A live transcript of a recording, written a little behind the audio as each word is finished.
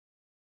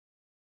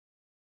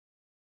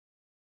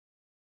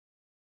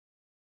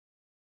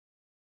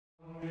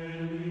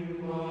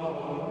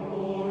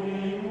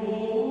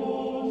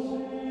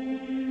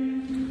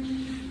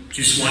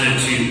Just wanted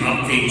to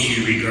update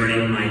you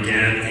regarding my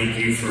dad. Thank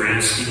you for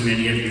asking,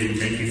 many of you, and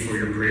thank you for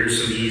your prayers.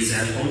 So he's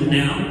at home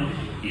now.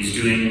 He's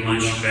doing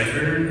much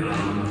better.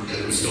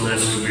 He still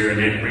has to wear a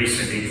neck brace,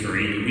 I think, for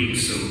 8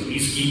 weeks. So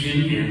please keep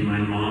him and my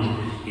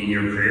mom in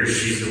your prayers.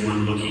 She's the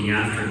one looking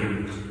after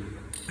him.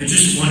 I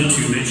just wanted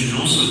to mention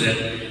also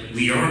that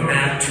we are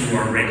back to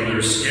our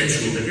regular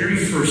schedule. The very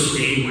first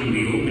day when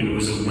we opened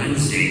was a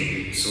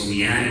Wednesday, so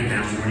we added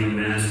that morning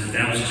mass, but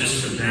that was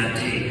just for that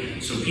day.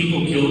 So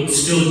people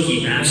still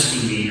keep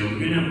asking me, are we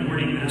going to have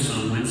morning mass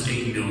on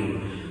Wednesday?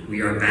 No,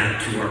 we are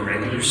back to our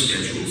regular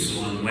schedule.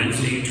 So on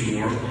Wednesday,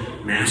 tomorrow,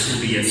 mass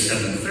will be at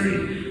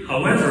 7:30.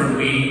 However,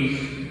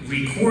 we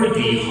record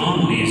the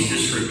homilies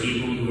just for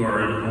people who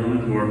are at home,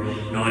 who are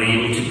not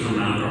able to come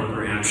out or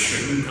perhaps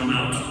shouldn't come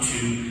out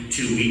to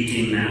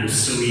weekday mass.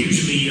 So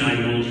usually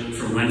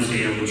for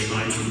Wednesday, I will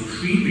try to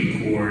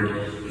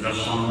pre-record the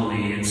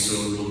homily, and so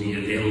it will be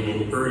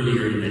available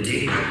earlier in the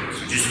day.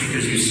 So just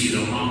because you see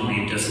the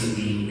homily, it doesn't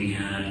mean we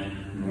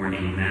had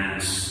morning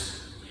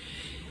mass.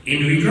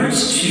 In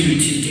regards to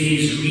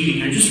today's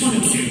reading, I just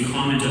wanted to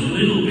comment a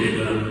little bit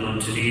on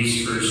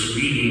today's first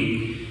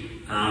reading.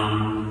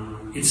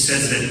 It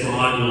says that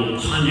God will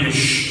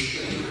punish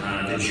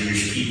the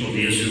Jewish people,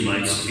 the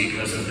Israelites,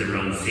 because of their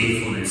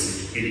unfaithfulness.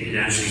 It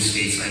actually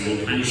states, I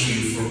will punish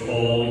you for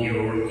all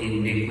your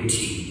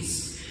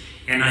iniquities.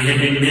 And I have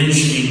been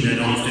mentioning that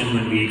often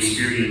when we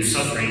experience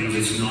suffering,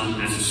 it's not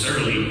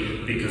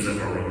necessarily because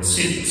of our own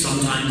sin.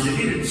 Sometimes it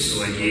is.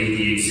 So I gave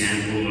the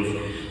example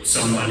of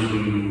someone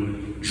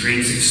who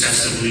drinks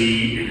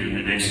excessively and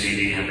the next day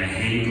they have a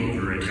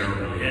hangover, a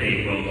terrible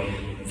headache. Well,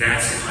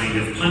 that's the kind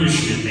of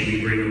punishment that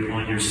you bring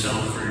upon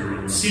yourself for your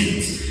own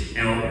sins.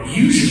 Now,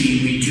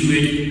 usually we do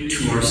it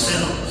to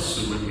ourselves.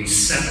 So when we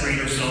separate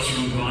ourselves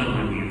from God,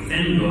 when we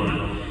offend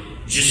God,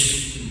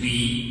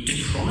 we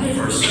deprive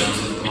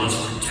ourselves of God's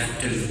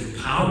protective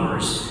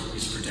powers,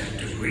 His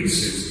protective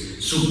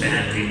graces, so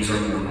bad things are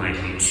more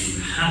likely to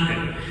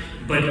happen.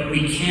 But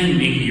we can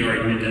make the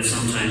argument that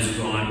sometimes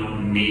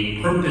God may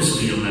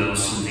purposely allow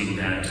something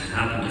bad to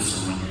happen to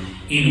someone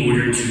in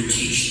order to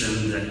teach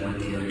them that what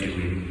they are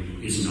doing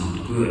is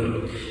not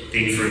good.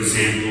 Think, for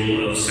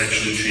example, of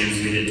sexually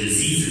transmitted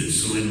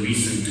diseases. So in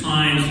recent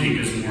times,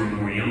 because more and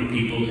more young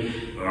people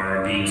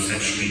are being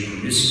sexually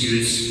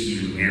promiscuous,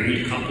 even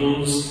married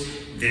couples,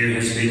 there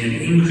has been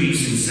an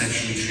increase in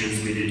sexually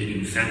transmitted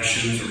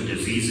infections or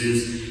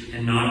diseases,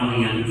 and not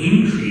only an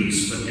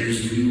increase, but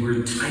there's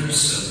newer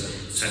types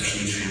of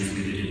sexually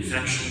transmitted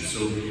infections.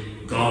 So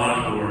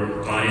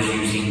God is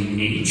using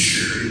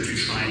nature to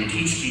try to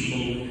teach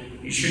people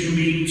you shouldn't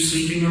be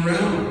sleeping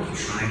around.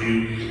 Try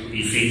to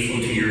be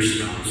faithful to your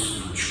spouse.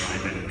 Not try,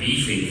 but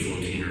be faithful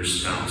to your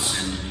spouse.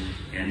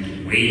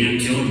 And wait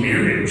until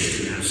marriage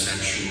to have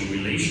sexual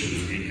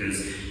relations,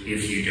 because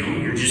if you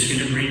don't, you're just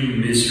going to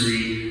bring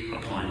misery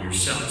upon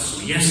yourself.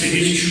 So yes, it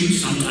is true,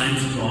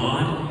 sometimes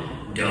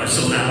God does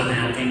allow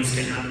bad things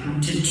to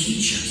happen to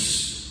teach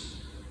us,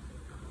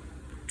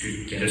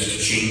 to get us to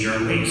change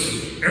our ways.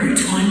 So every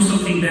time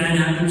something bad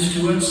happens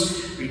to us,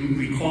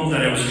 recall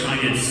that I was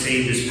trying to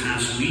say this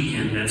past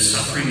weekend that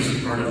suffering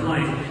is a part of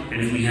life,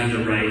 and if we have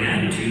the right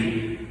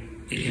attitude,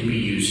 it can be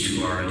used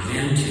to our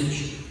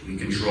advantage. We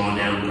can draw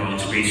down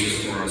God's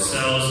graces for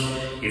ourselves.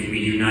 If we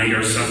unite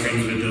our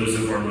sufferings with those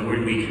of our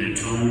Lord, we can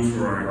atone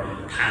for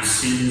our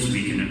past sins.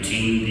 We can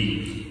obtain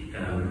the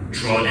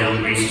draw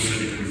down graces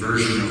for the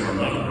conversion of our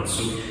loved ones.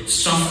 So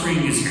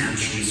suffering is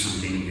actually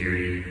something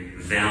very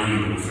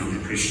valuable from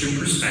the Christian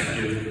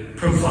perspective,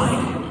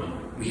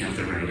 provided we have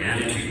the right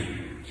attitude.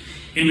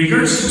 In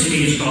regards to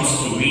today's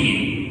gospel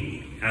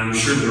reading, I'm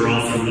sure we're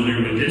all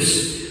familiar with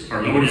this.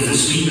 Our Lord is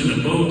asleep in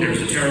the boat.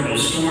 There's a terrible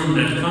storm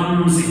that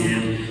comes,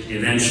 and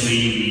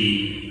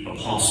eventually the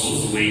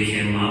apostles wake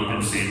him up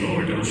and say,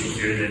 Lord, don't you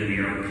fear that we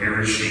are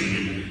perishing?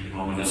 And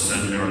all of a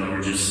sudden our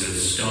Lord just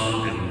says,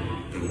 stop,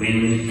 and the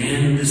wind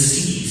and the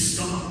sea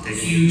stop. The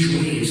huge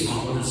waves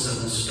all of a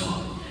sudden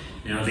stop.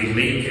 Now the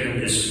lake,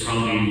 this is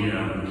probably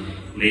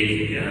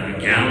Lake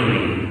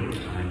Galilee.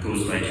 It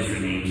goes by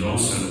different names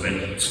also, but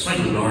it's quite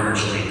a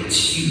large lake. It's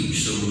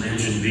huge. So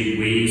imagine big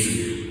waves,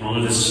 and all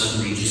of a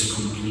sudden they just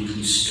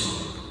completely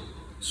stop.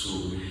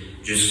 So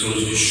just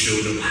goes to show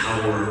the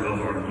power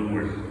of our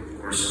Lord. Of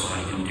course,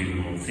 God can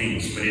do all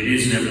things, but it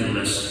is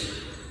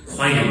nevertheless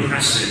quite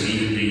impressive.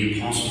 Even the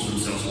apostles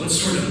themselves, what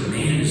sort of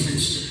man is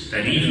this,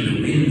 that even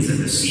the winds and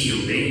the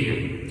sea obey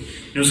him?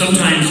 You know,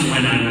 sometimes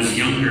when I was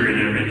younger and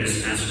I read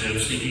this passage, I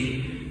was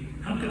thinking,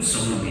 how could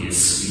someone be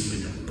asleep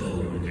in a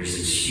boat when there's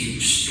this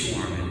huge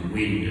storm and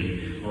wind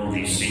and all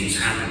these things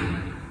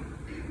happen?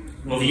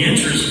 Well, the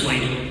answer is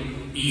quite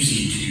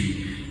easy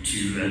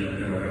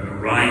to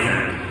arrive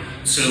at.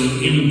 So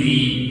in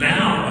the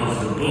bow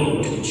of the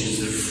boat, which is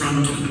the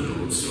front of the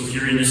boat, so if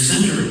you're in the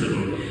center of the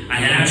boat, I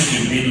had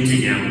actually been to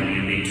Galilee,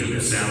 and they took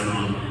us out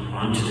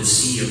onto the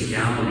Sea of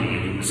Galilee,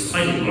 and it was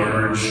quite a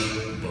large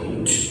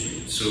boat.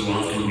 So So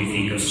often we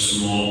think of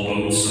small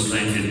boats,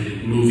 sometimes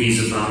in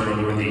movies about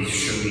it, where they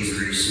show these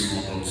very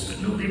small boats. But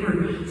no, they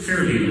were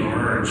fairly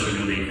large.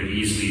 They could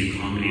easily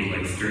accommodate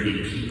like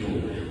 30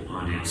 people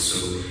on it.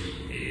 So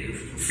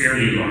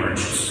fairly large.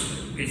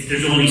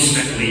 There's only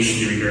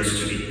speculation in regards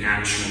to the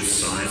actual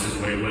size of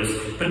what it was.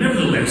 But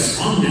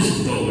nevertheless, on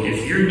this boat,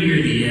 if you're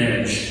near the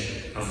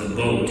edge of the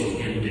boat,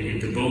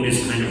 and the boat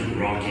is kind of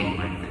rocking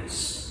like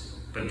this.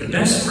 But the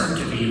best part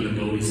to be in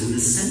the boat is in the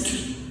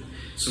center.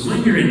 So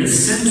when you're in the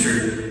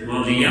center,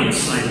 while the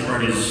outside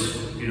part is,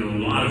 a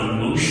lot of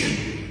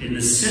motion, in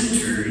the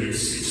center,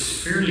 it's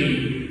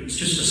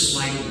just a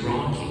slight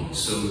rocking.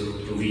 So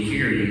over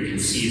here, you can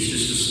see it's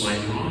just a slight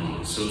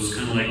rocking. So it's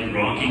kind of like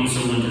rocking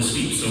someone to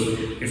sleep. So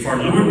if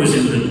our Lord was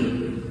in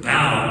the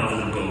bow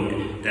of the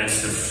boat,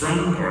 that's the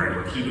front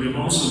part, he would have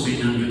also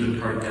been under the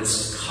part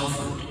that's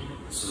covered.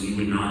 So he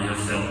would not have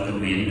felt the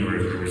wind, or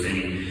if there was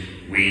any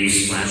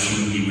waves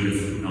splashing, he would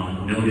have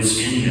not noticed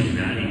any of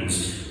that. He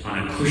was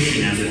on a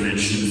cushion, as it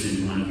mentions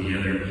in one of the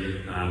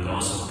other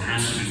gospel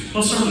passages.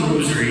 Plus, our Lord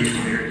was very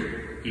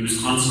tired. He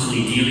was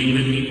constantly dealing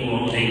with people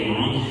all day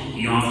long.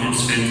 He often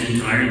spent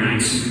entire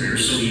nights in prayer,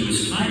 so he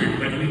was tired.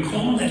 But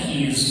recall that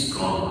he is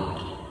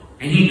God,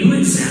 and he knew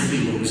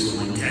exactly what was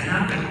going to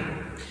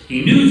happen.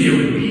 He knew there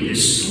would be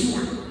this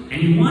storm,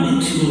 and he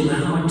wanted to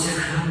allow it to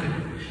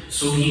happen.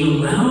 So he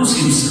allows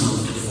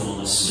himself to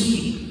fall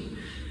asleep,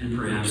 and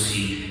perhaps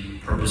he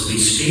purposely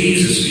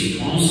stays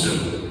asleep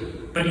also.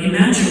 But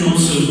imagine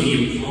also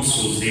the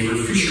apostles. They were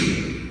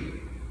fishermen.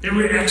 They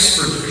were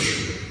expert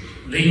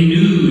fishermen. They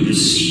knew the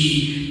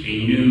sea.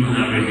 They knew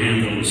how to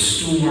handle a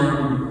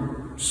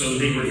storm. So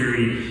they were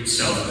very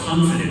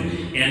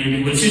self-confident.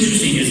 And what's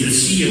interesting is the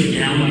Sea of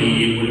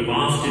Galilee would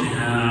often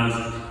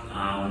have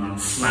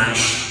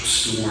flash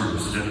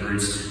storms. In other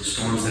words,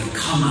 storms that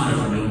come out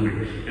of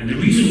nowhere. And the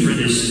reason for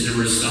this is there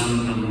were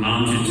some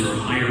mountains or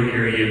higher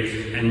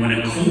area, and when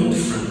a cold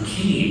front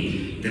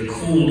came, the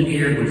cold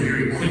air would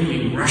very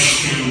quickly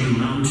rush down the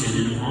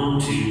mountain and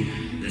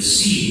onto the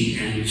sea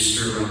and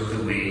stir up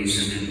the waves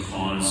and then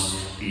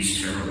cause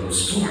these terrible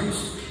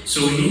storms.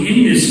 So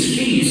in this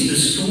case, the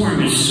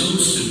storm is so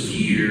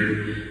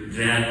severe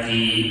that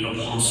the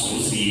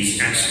apostles,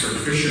 these expert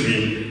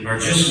fishermen, are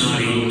just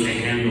not able to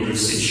handle the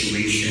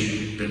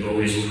situation. The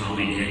boat is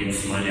probably getting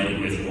flooded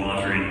with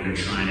water, and they're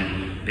trying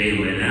to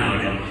bail it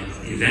out. And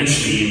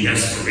eventually, in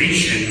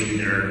desperation,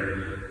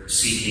 they're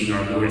seeking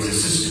our Lord's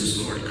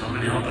assistance. Lord, come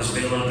and help us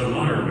bail out the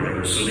water, or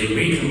whatever. So they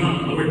wake him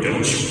up. Lord,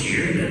 don't you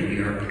hear that we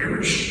are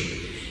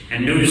perishing?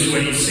 And notice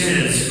what he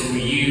says, O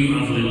you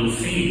of little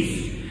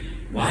faith,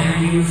 why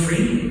are you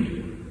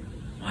afraid?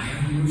 Why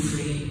are you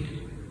afraid?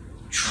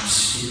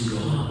 Trust in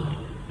God,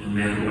 no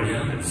matter what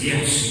happens.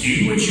 Yes,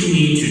 do what you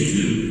need to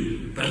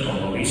do, but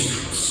always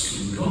trust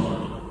in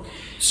God.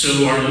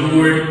 So our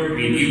Lord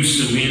rebukes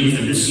the winds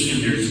and the sea,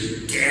 and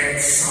there's dead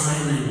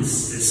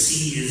silence. The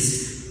sea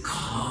is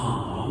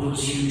calm. All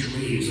those huge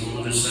waves all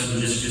of a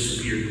sudden just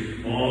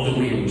disappear. All the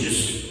wind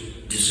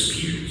just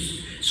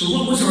disappears. So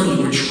what was our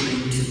Lord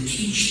trying to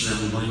teach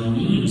them by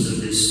means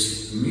of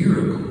this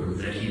miracle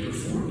that he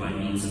performed, by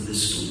means of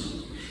this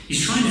storm?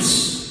 He's trying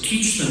to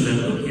teach them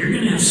that, look, you're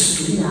going to have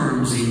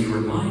storms in your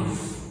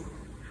life.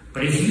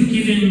 But if you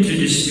give in to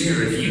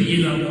despair, if you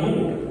give up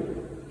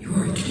hope, you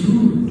are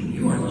doomed.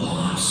 You are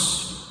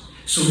lost.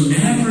 So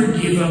never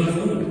give up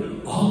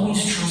hope.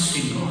 Always trust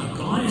in God.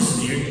 God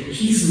is there.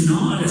 He's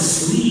not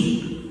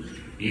asleep,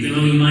 even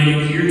though he might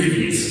appear to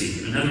be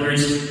asleep. In other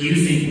words, you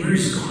think,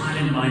 where's God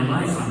in my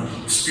life?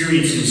 I'm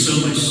experiencing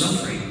so much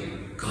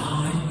suffering.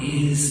 God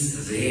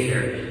is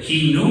there.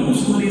 He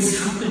knows what is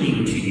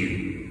happening to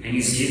you, and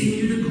he's giving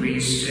you the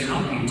grace to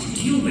help you to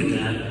deal with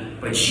that.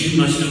 But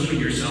you must open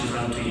yourself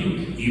out to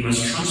him. You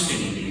must trust in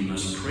him. You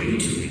must pray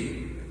to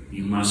him.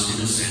 You must,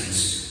 in a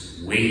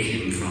sense, wake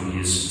him from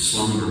his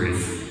slumber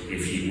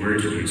if he were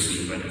to be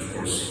asleep. But of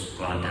course,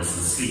 God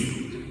doesn't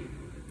sleep.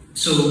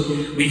 So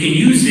we can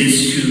use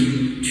this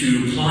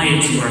to apply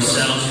it to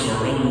ourselves, to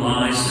our own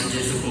lives, the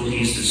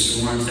difficulties, the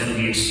storms that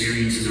we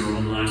experience in our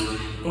own lives.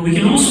 But we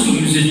can also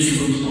use it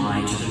to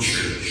apply to the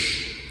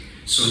church.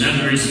 So in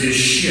other words, this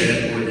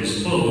ship or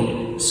this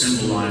boat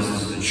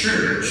symbolizes the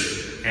church.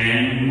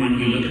 And when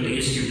we look at the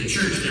history of the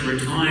church, there were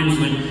times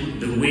when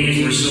the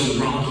waves were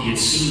so rocky, it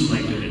seemed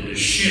like the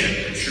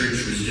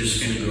church was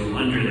just going to go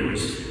under. There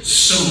was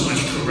so much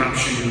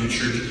corruption in the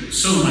church,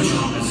 so much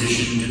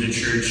opposition to the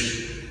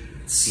church.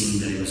 It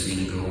seemed that it was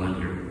going to go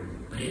under.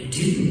 But it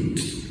didn't.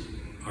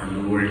 Our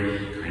Lord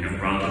kind of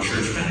brought the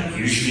church back,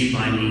 usually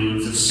by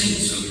means of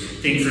saints. So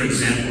think, for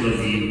example, of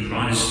the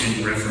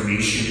Protestant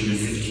Reformation in the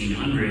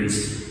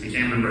 1500s. I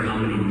can't remember how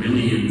many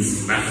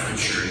millions left the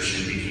church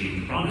and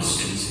became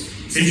Protestants.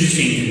 It's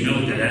interesting to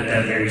note that at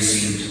that very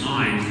same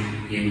time,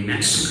 in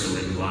Mexico,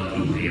 in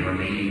Guadalupe, Our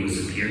Lady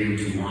was appearing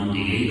to Juan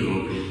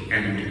Diego,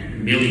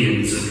 and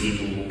millions of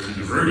people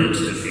converted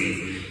to the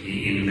faith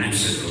in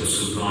Mexico.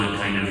 So God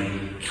kind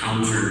of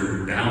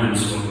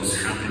counterbalanced what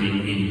was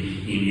happening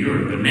in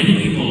Europe. But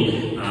many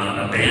people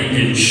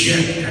abandoned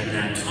ship at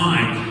that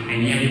time,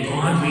 and yet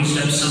God raised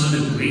up some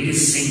of the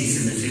greatest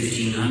saints in the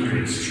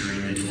 1300s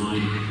during the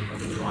time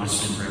of the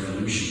Protestant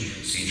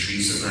Revolution. St.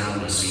 Teresa of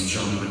Avila, St.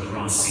 John of the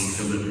Cross, St.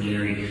 Philip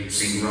Neri,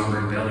 St.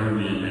 Robert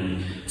Bellarmine,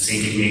 and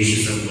St.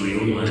 Ignatius of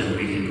Loyola, and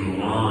we can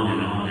go on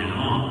and on and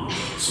on.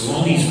 So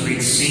all these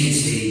great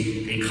saints,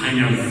 they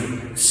kind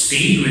of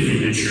stayed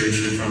within the church,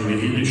 and from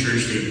within the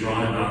church they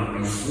brought about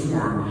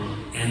reform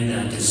and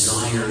that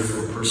desire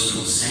for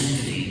personal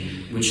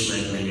sanctity, which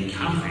led many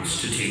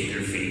Catholics to take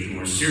their faith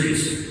more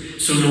seriously.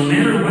 So no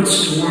matter what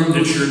storm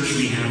the church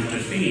may have to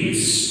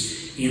face,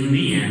 in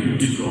the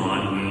end,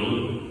 God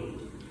will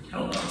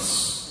help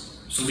us.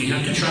 So we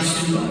have to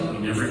trust in God.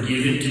 We never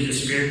give in to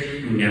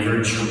despair. We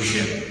never jump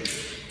ship.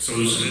 So,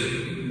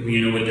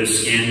 you know, with the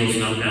scandals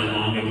not that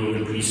long ago,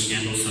 the priest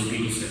scandal, some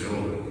people said,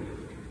 oh,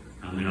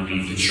 I'm going to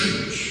leave the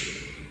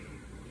church.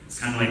 It's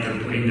kind of like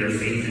they're putting their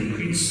faith in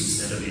priests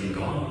instead of in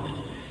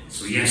God.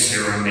 So yes,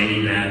 there are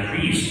many bad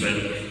priests, but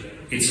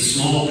it's a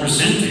small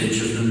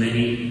percentage of the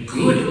many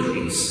good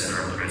priests that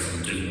are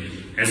present.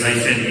 And as I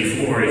said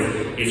before,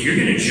 if you're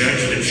going to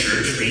judge the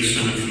church based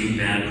on a few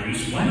bad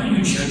priests, why don't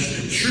you judge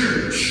the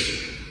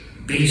church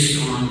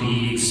based on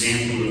the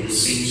example of the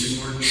saints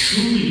who are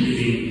truly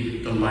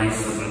living the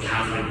life of a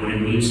Catholic, what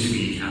it means to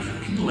be a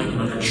Catholic? People like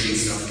Mother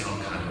Teresa of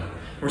Calcutta,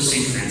 or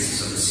St.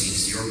 Francis of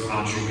Assisi, or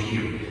Padre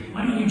Pio.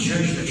 Why don't you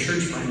judge the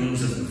church by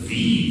means of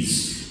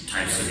these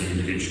types of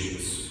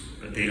individuals?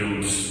 But they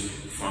don't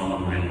follow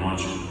my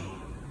logic.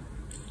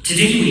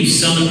 Today we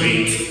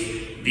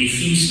celebrate the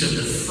feast of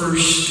the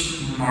first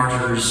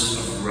martyrs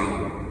of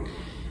Rome.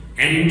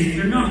 And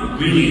they're not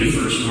really the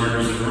first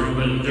martyrs of Rome,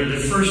 but they're the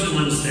first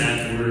ones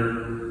that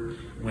were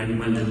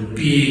when the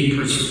big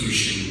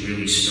persecution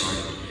really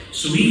started.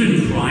 So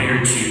even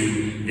prior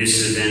to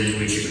this event,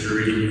 which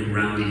occurred in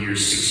around the year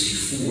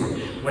 64,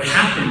 what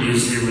happened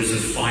is there was a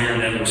fire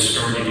that was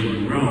started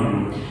in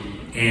Rome,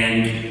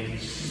 and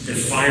the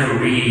fire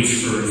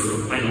raged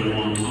for quite a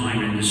long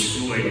time and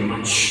destroyed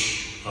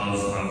much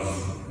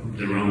of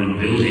the Roman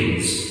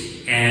buildings.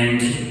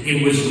 And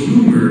it was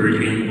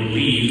rumored and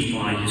believed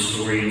by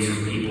historians or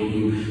people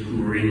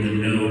who were in the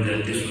know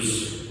that this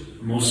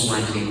was most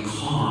likely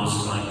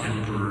caused by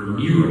Emperor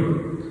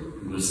Nero,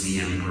 who was the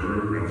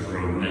emperor of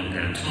Rome at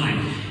that time.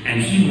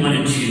 And he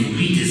wanted to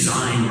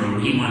redesign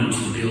Rome. He wanted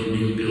to build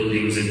new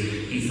buildings, and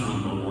he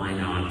thought, well, why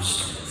not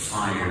start a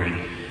fire?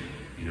 And,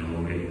 you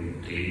know,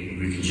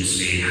 we can just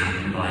say it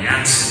happened by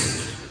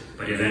accident,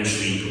 but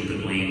eventually he put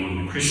the blame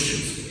on the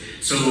Christians.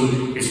 So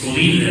it's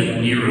believed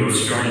that Nero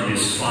started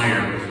this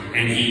fire,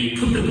 and he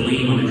put the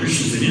blame on the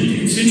Christians. And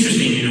it's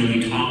interesting, you know,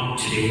 we talk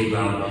today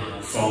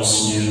about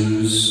false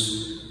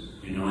news,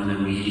 you know, in the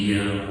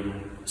media.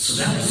 So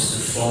that was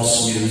the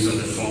false news or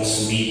the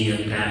false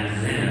media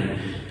back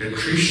then. The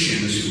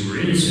Christians who were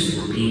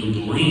innocent were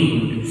being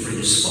blamed for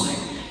this fire.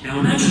 Now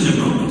imagine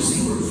the Romans,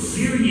 they were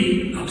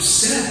very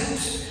upset.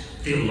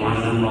 A lot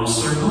of them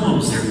lost their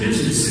homes, their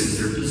businesses,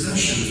 their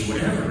possessions,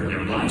 whatever,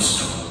 their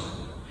livestock.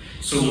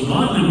 So a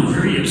lot of them were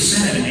very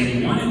upset, and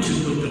they wanted to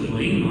put the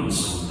blame on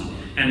someone.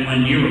 And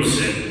when Nero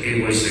said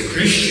it was the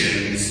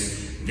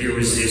Christians, there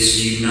was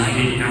this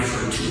united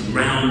effort to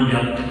round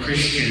up the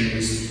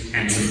Christians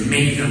and to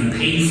make them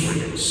pay for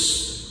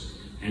this.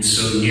 And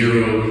so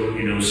Nero,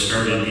 you know,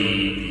 started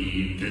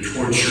the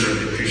torture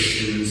of the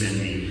Christians and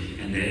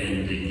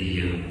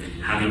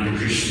having the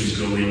Christians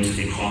go into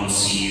the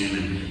Colosseum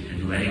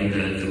and letting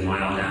the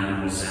wild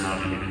animals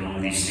out and all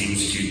these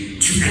things to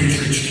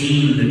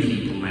entertain the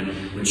people, and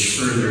which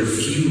further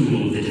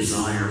fueled the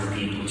desire of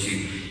people to,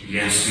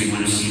 yes, we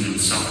want to see them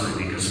suffer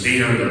because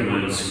they are the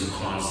ones who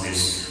caused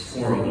this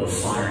horrible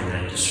fire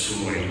that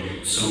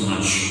destroyed so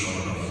much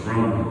of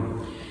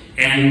Rome.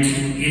 And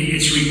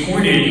it's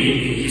recorded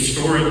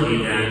historically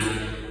that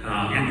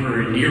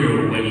Emperor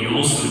Nero, what he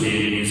also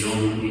did in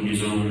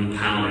his own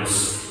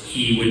palace,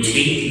 he would take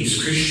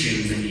these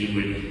Christians and he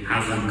would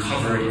have them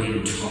covered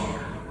in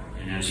tar.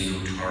 And as you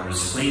know, tar is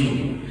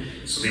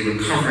flammable. So they were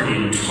covered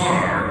in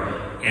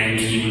tar, and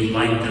he would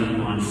light them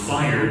on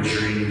fire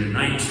during the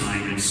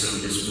nighttime. And so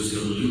this was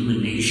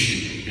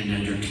illumination and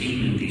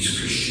entertainment. These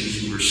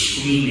Christians who were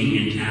screaming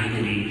in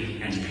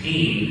agony and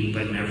pain,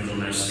 but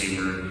nevertheless they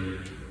were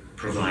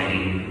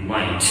providing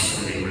light,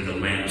 or they were the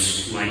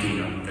lamps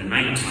lighting up the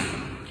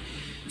nighttime.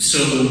 So,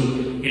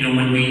 you know,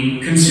 when we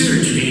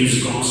consider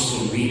today's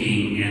gospel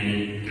reading,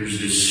 and there's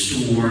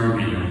this storm,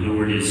 and our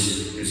Lord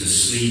is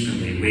asleep,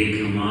 and they wake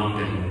him up,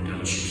 and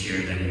don't you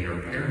care that we are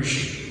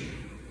perishing?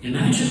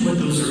 Imagine what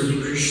those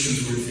early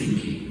Christians were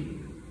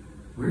thinking.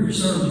 Where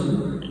is our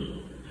Lord?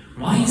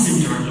 Why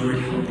isn't our Lord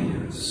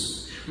helping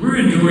us? We're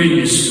enduring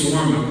this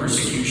storm of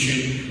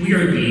persecution. We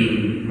are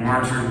being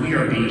martyred. We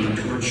are being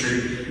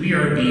tortured. We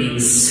are being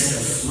set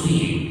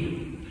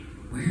aflame.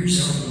 Where's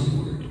our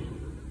Lord?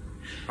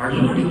 Our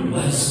Lord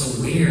was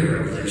aware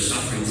of their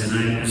sufferings,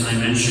 and as I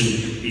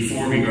mentioned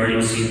before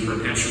regarding St.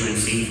 Perpetua and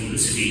St.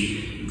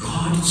 Felicity,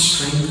 God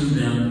strengthened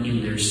them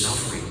in their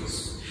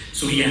sufferings.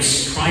 So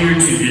yes, prior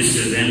to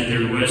this event,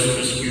 there was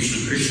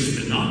persecution of Christians,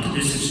 but not to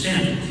this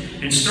extent.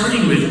 And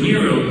starting with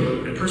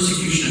Nero, the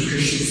persecution of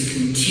Christians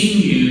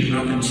continued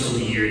up until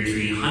the year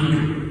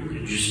 300.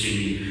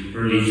 Interesting,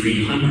 early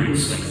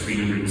 300s, like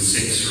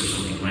 306 or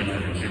something like that.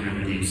 I can't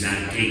remember the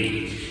exact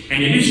date.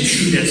 And it is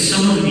true that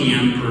some of the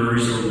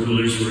emperors or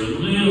rulers were a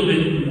little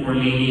bit more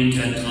lenient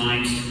at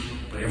times,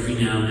 but every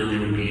now and then there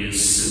would be a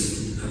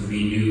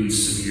renewed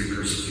severe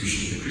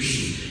persecution of the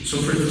Christians. So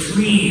for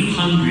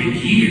 300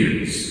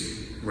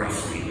 years,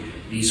 roughly,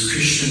 these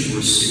Christians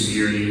were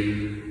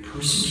severely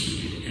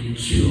persecuted and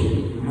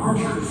killed,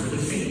 martyred for the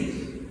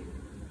faith.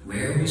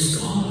 Where was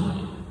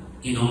God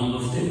in all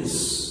of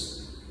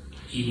this?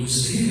 He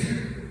was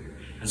there.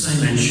 As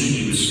I mentioned,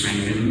 he was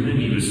strengthening them,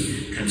 he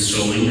was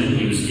consoling them,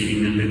 he was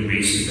giving them the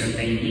graces that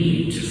they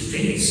needed to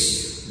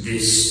face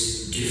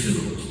this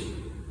difficulty.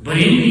 But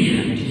in the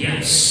end,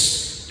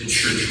 yes, the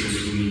church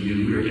was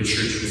renewed, or the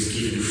church was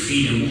given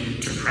freedom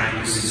to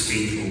practice its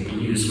faith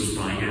openly. This was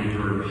by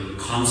Emperor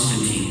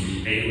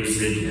Constantine. It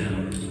was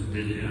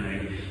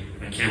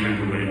I can't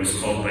remember what it was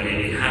called, but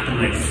it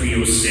happened like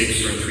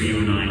 306 or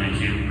 309, I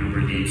can't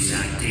remember the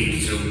exact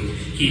date. So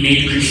he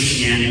made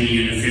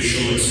Christianity an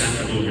official,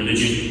 acceptable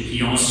religion.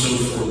 He also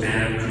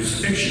forbade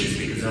crucifixions,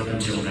 because up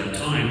until that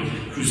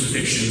time,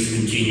 crucifixions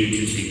continued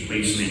to take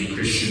place. Many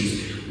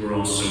Christians were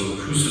also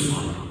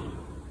crucified.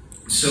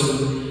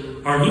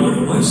 So our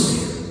Lord was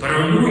there, but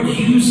our Lord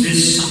used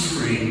this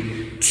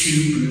suffering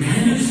to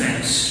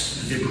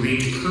manifest the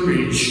great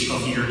courage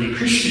of the early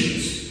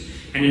Christians.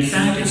 And in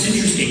fact, it's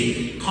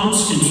interesting,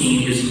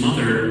 Constantine, his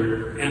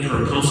mother,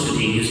 Emperor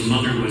Constantine, his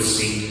mother was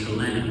Saint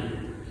Helena.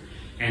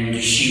 And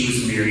she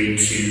was married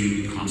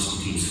to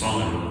Constantine's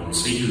father,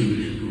 obviously,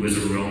 who was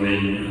a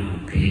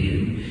Roman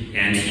pagan,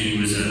 and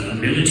he was a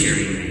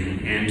military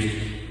man. And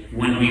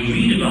when we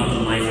read about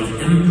the life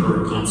of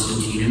Emperor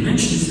Constantine, it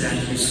mentions that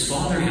his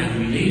father had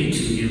related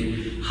to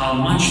him how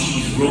much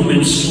these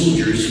Roman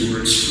soldiers, who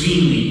were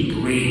extremely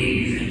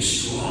brave and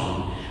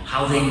strong,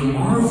 how they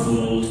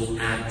marveled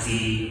at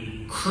the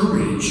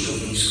courage of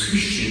these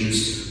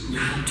Christians who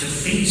had to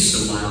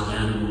face the wild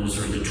animals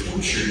or the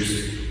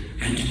tortures.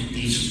 And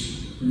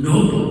these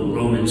noble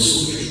Roman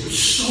soldiers were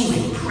so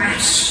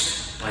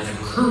impressed by the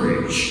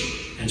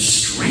courage and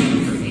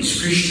strength of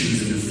these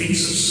Christians in the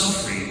face of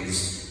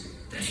sufferings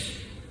that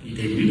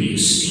they really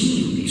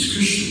esteemed these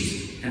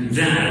Christians. And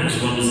that,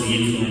 as well as the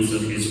influence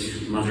of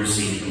his mother,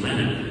 Saint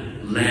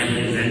Helena, led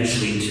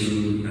eventually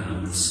to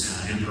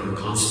Emperor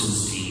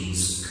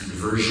Constantine's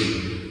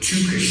conversion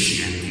to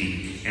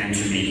Christianity, and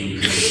to making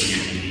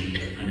Christianity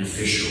an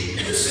official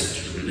and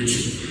accepted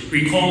religion.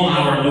 Recall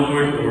our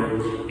Lord,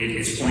 or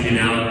it's pointed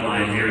out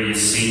by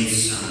various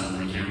saints,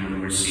 I can't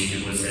remember which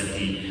saint it was, that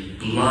the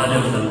blood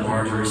of the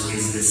martyrs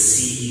is the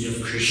seed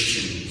of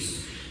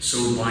Christians.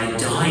 So by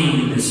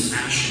dying in this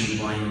fashion,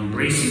 by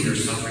embracing their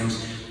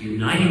sufferings,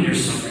 uniting their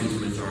sufferings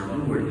with our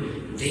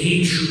Lord,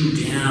 they drew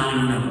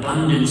down an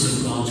abundance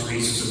of God's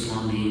graces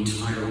upon the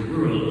entire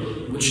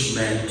world, which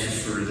led to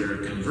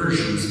further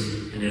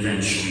conversions and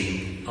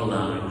eventually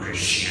allowing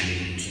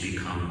Christianity to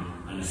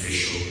become an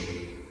official,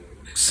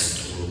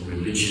 acceptable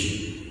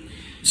religion.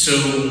 So,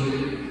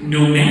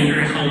 no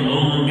matter how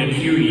long a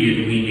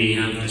period we may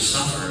have to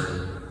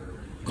suffer,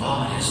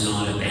 God has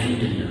not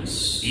abandoned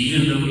us,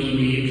 even though he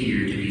may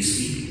appear to be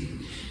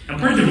sleeping. Now,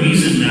 part of the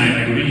reason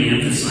I really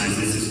emphasize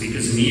this is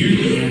because near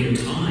the end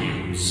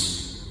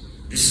times,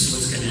 this is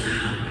what's going to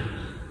happen.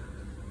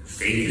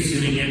 Faith is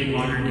going to get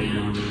watered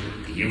down,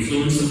 the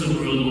influence of the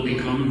world will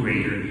become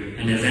greater,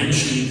 and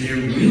eventually there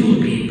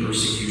will be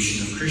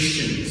persecution of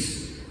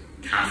Christians.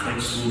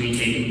 Catholics will be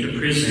taken to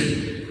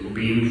prison, they will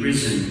be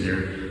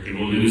imprisoned, they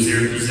will lose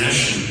their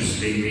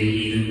possessions, they may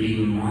even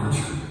be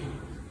martyred.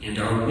 And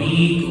are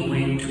we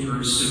going to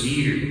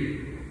persevere?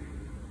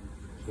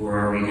 Or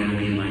are we going to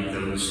be like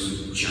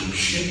those who jump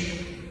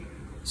ship?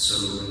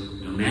 So,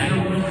 no matter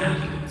what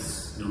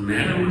happens, no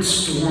matter what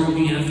storm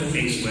we have to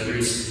face, whether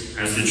it's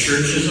as the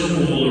church as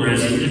a whole or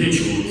as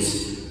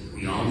individuals,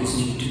 we always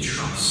need to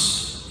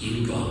trust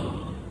in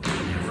God.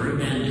 He never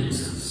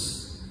abandons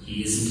us.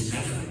 He isn't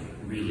ever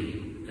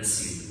really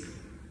asleep.